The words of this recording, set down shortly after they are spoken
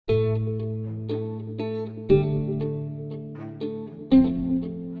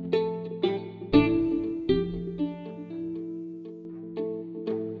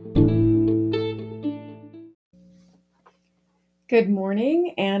Good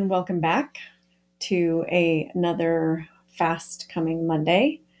morning and welcome back to another fast coming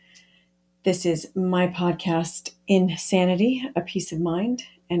Monday. This is my podcast, Insanity, A Peace of Mind,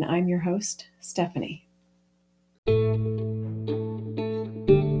 and I'm your host, Stephanie.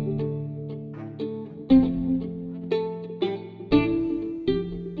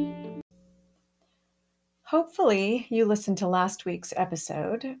 Hopefully, you listened to last week's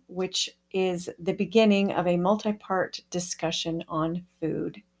episode, which is the beginning of a multi-part discussion on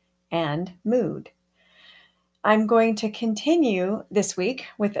food and mood. I'm going to continue this week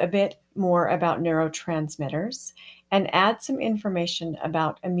with a bit more about neurotransmitters and add some information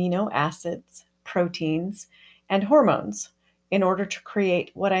about amino acids, proteins, and hormones in order to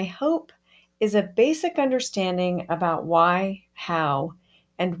create what I hope is a basic understanding about why, how,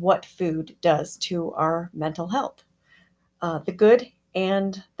 and what food does to our mental health, the good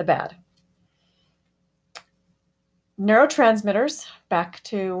and the bad. Neurotransmitters, back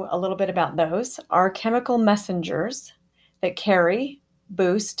to a little bit about those, are chemical messengers that carry,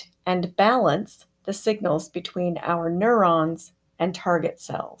 boost, and balance the signals between our neurons and target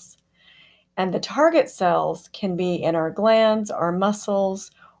cells. And the target cells can be in our glands, our muscles,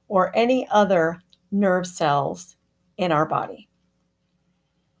 or any other nerve cells in our body.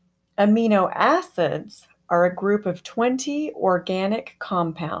 Amino acids are a group of 20 organic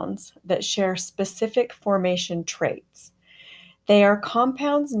compounds that share specific formation traits. They are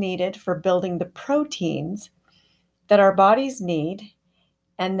compounds needed for building the proteins that our bodies need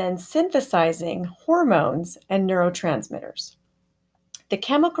and then synthesizing hormones and neurotransmitters. The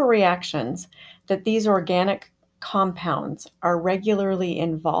chemical reactions that these organic compounds are regularly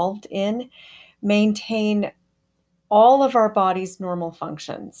involved in maintain all of our body's normal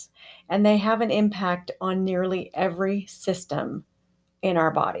functions, and they have an impact on nearly every system in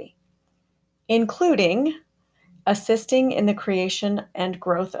our body, including assisting in the creation and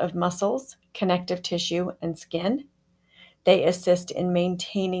growth of muscles, connective tissue, and skin. They assist in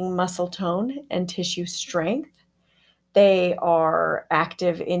maintaining muscle tone and tissue strength. They are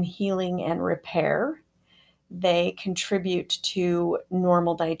active in healing and repair. They contribute to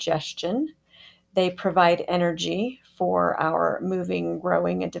normal digestion. They provide energy for our moving,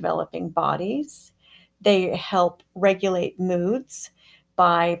 growing, and developing bodies. They help regulate moods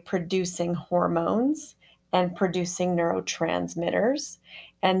by producing hormones and producing neurotransmitters.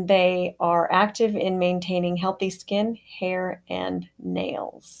 And they are active in maintaining healthy skin, hair, and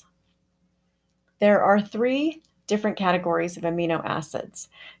nails. There are three different categories of amino acids.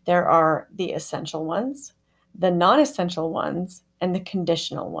 There are the essential ones, the non-essential ones, and the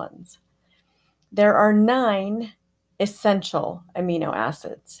conditional ones. There are 9 essential amino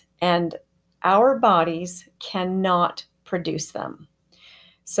acids, and our bodies cannot produce them.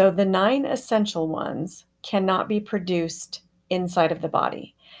 So the 9 essential ones cannot be produced inside of the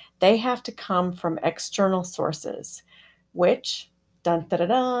body. They have to come from external sources, which, dun dun dun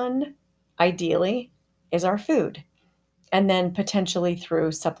dun, ideally is our food, and then potentially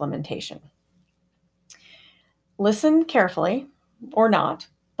through supplementation. Listen carefully, or not,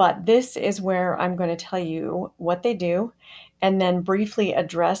 but this is where I'm going to tell you what they do and then briefly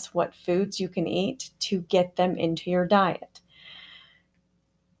address what foods you can eat to get them into your diet.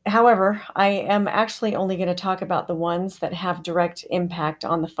 However, I am actually only going to talk about the ones that have direct impact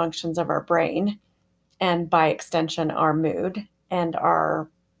on the functions of our brain and by extension, our mood and our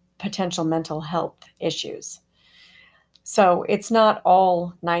potential mental health issues. So it's not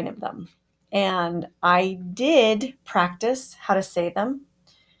all 9 of them. And I did practice how to say them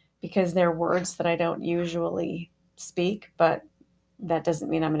because they're words that I don't usually speak, but that doesn't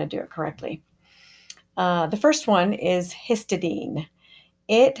mean I'm going to do it correctly. The first one is histidine.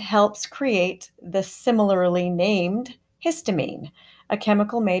 It helps create the similarly named histamine, a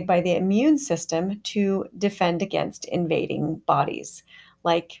chemical made by the immune system to defend against invading bodies,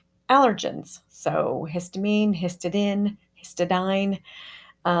 like allergens. So histamine, histidine, histidine.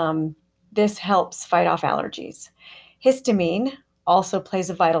 This helps fight off allergies. Histamine also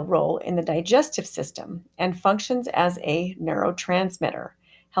plays a vital role in the digestive system and functions as a neurotransmitter,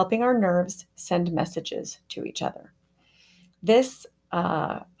 helping our nerves send messages to each other. This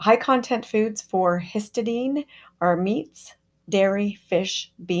high content foods for histidine are meats, dairy,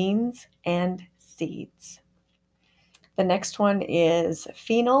 fish, beans, and seeds. The next one is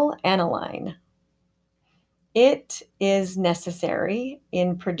phenylalanine. It is necessary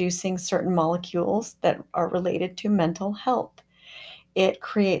in producing certain molecules that are related to mental health. It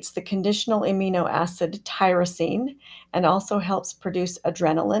creates the conditional amino acid tyrosine and also helps produce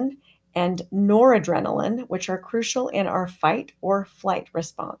adrenaline and noradrenaline, which are crucial in our fight or flight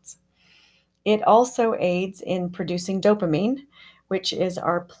response. It also aids in producing dopamine, which is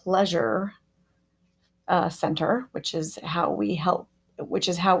our pleasure center, which is how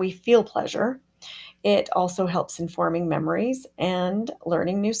we feel pleasure. It also helps in forming memories and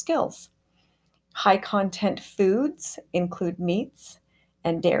learning new skills. High content foods include meats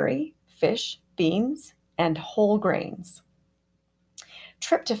and dairy, fish, beans, and whole grains.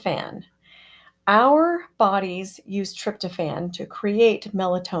 Tryptophan. Our bodies use tryptophan to create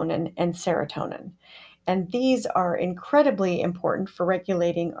melatonin and serotonin, and these are incredibly important for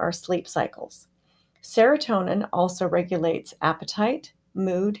regulating our sleep cycles. Serotonin also regulates appetite,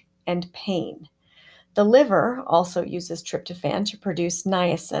 mood, and pain. The liver also uses tryptophan to produce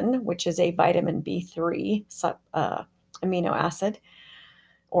niacin, which is a vitamin B3 amino acid,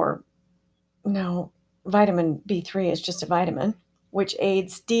 or no, vitamin B3 is just a vitamin, which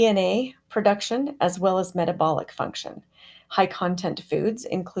aids DNA production as well as metabolic function. High content foods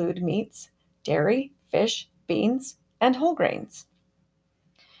include meats, dairy, fish, beans, and whole grains.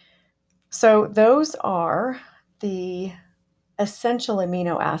 So, those are the essential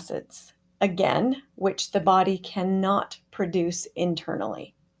amino acids, again, which the body cannot produce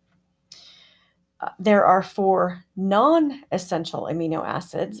internally. There are 4 non-essential amino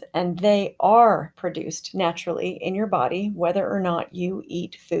acids, and they are produced naturally in your body, whether or not you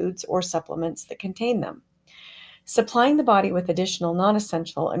eat foods or supplements that contain them. Supplying the body with additional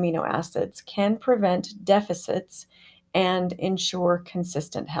non-essential amino acids can prevent deficits and ensure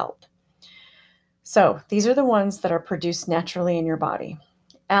consistent health. So, these are the ones that are produced naturally in your body.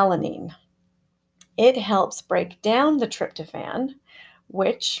 Alanine. It helps break down the tryptophan,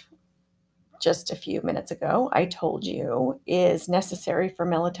 which just a few minutes ago I told you is necessary for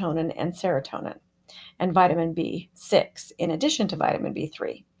melatonin and serotonin, and vitamin B6 in addition to vitamin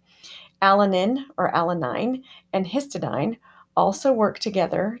B3. Alanine or alanine and histidine also work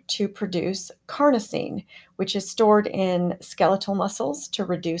together to produce carnosine, which is stored in skeletal muscles to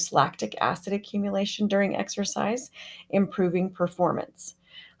reduce lactic acid accumulation during exercise, improving performance.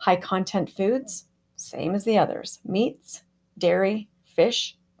 High content foods, same as the others: meats, dairy,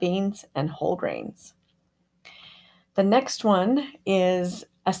 fish, beans, and whole grains. The next one is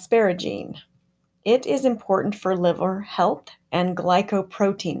asparagine. It is important for liver health and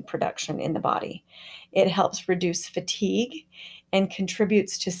glycoprotein production in the body. It helps reduce fatigue and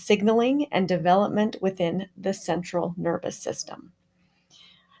contributes to signaling and development within the central nervous system.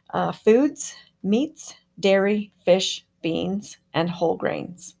 Foods, meats, dairy, fish, beans, and whole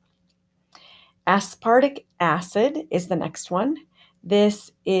grains. Aspartic acid is the next one.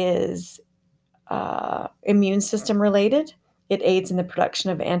 This is immune system related. It aids in the production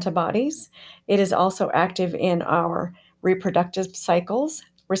of antibodies. It is also active in our reproductive cycles,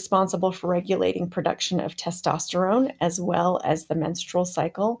 responsible for regulating production of testosterone as well as the menstrual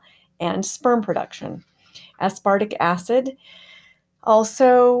cycle and sperm production. Aspartic acid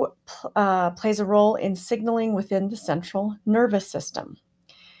also plays a role in signaling within the central nervous system.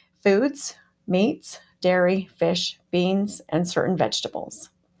 Foods, meats, dairy, fish, beans, and certain vegetables.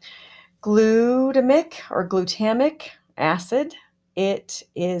 Glutamic or glutamic acid. It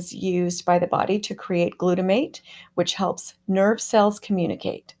is used by the body to create glutamate, which helps nerve cells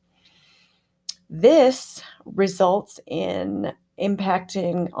communicate. This results in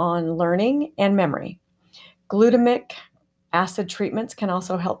impacting on learning and memory. Glutamic acid treatments can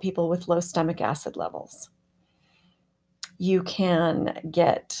also help people with low stomach acid levels. You can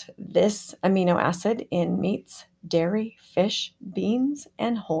get this amino acid in meats, dairy, fish, beans,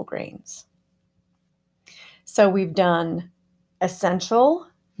 and whole grains. So we've done essential,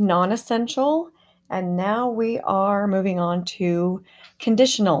 non-essential, and now we are moving on to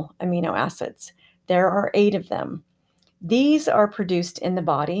conditional amino acids. There are 8 of them. These are produced in the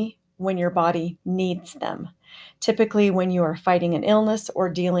body when your body needs them, typically when you are fighting an illness or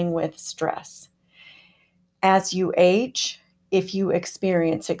dealing with stress. As you age, if you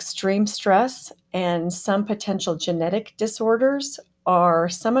experience extreme stress, and some potential genetic disorders are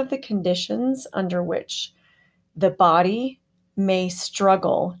some of the conditions under which the body may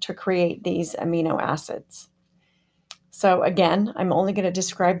struggle to create these amino acids. So again, I'm only going to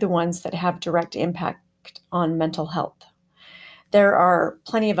describe the ones that have direct impact on mental health. There are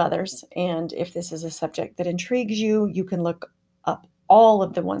plenty of others, and if this is a subject that intrigues you, you can look up all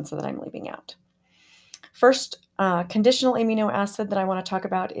of the ones that I'm leaving out. First, conditional amino acid that I want to talk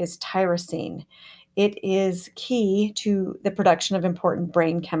about is tyrosine. It is key to the production of important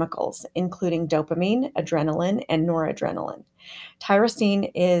brain chemicals, including dopamine, adrenaline, and noradrenaline.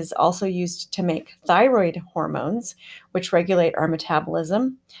 Tyrosine is also used to make thyroid hormones, which regulate our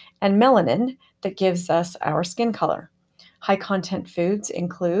metabolism, and melanin that gives us our skin color. High content foods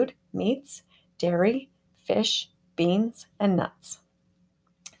include meats, dairy, fish, beans, and nuts.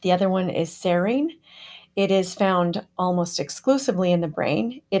 The other one is serine. It is found almost exclusively in the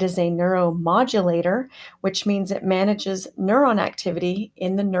brain. It is a neuromodulator, which means it manages neuron activity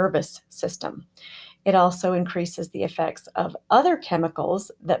in the nervous system. It also increases the effects of other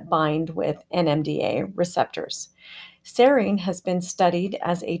chemicals that bind with NMDA receptors. Serine has been studied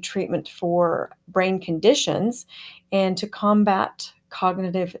as a treatment for brain conditions and to combat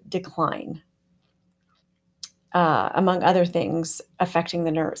cognitive decline, among other things affecting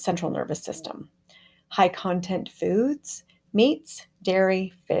the central nervous system. High content foods, meats,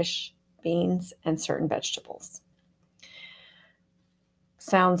 dairy, fish, beans, and certain vegetables.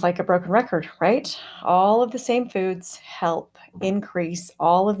 Sounds like a broken record, right? All of the same foods help increase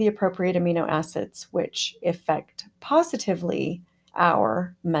all of the appropriate amino acids, which affect positively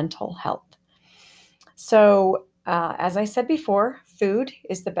our mental health. So, as I said before, food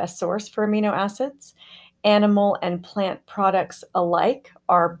is the best source for amino acids. Animal and plant products alike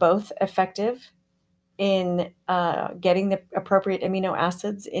are both effective in getting the appropriate amino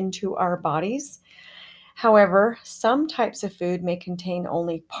acids into our bodies. However, some types of food may contain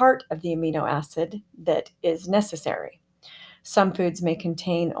only part of the amino acid that is necessary. Some foods may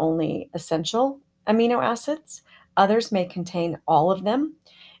contain only essential amino acids, others may contain all of them,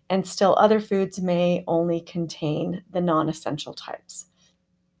 and still other foods may only contain the non-essential types.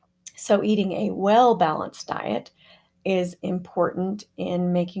 So eating a well-balanced diet is important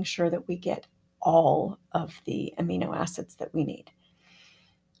in making sure that we get all of the amino acids that we need.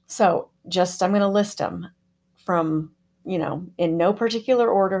 So I'm going to list them from, in no particular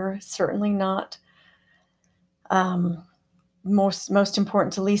order, certainly not most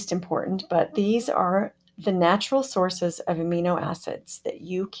important to least important, but these are the natural sources of amino acids that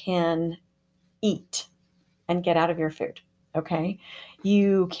you can eat and get out of your food. Okay.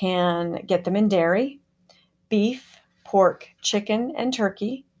 You can get them in dairy, beef, pork, chicken, and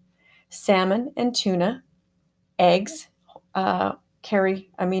turkey, salmon and tuna, eggs,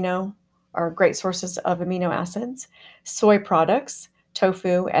 are great sources of amino acids, soy products,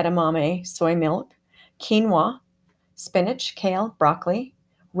 tofu, edamame, soy milk, quinoa, spinach, kale, broccoli,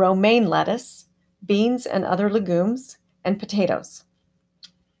 romaine lettuce, beans and other legumes, and potatoes.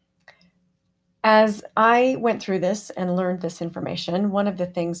 As I went through this and learned this information, one of the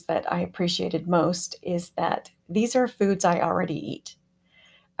things that I appreciated most is that these are foods I already eat.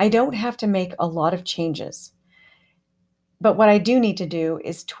 I don't have to make a lot of changes. But what I do need to do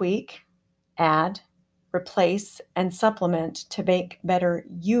is tweak, add, replace, and supplement to make better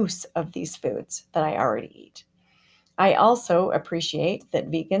use of these foods that I already eat. I also appreciate that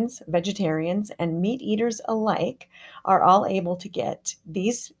vegans, vegetarians, and meat eaters alike are all able to get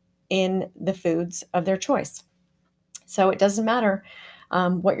these in the foods of their choice. So it doesn't matter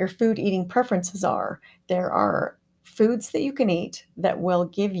what your food eating preferences are. There are foods that you can eat that will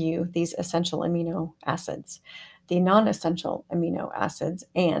give you these essential amino acids, the non-essential amino acids,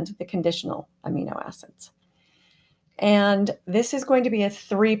 and the conditional amino acids. And this is going to be a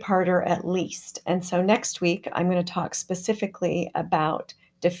 3-parter at least. And so next week, I'm going to talk specifically about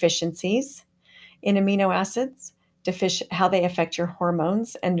deficiencies in amino acids, how they affect your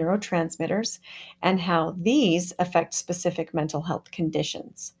hormones and neurotransmitters, and how these affect specific mental health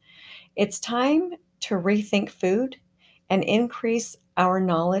conditions. It's time to rethink food and increase our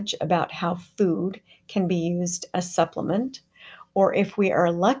knowledge about how food can be used as supplement, or if we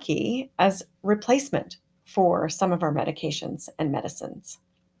are lucky, as replacement for some of our medications and medicines.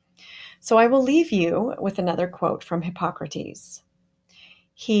 So I will leave you with another quote from Hippocrates.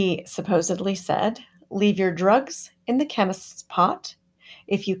 He supposedly said, "Leave your drugs in the chemist's pot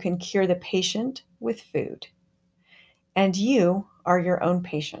if you can cure the patient with food. And you are your own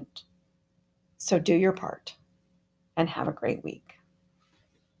patient. So do your part and have a great week."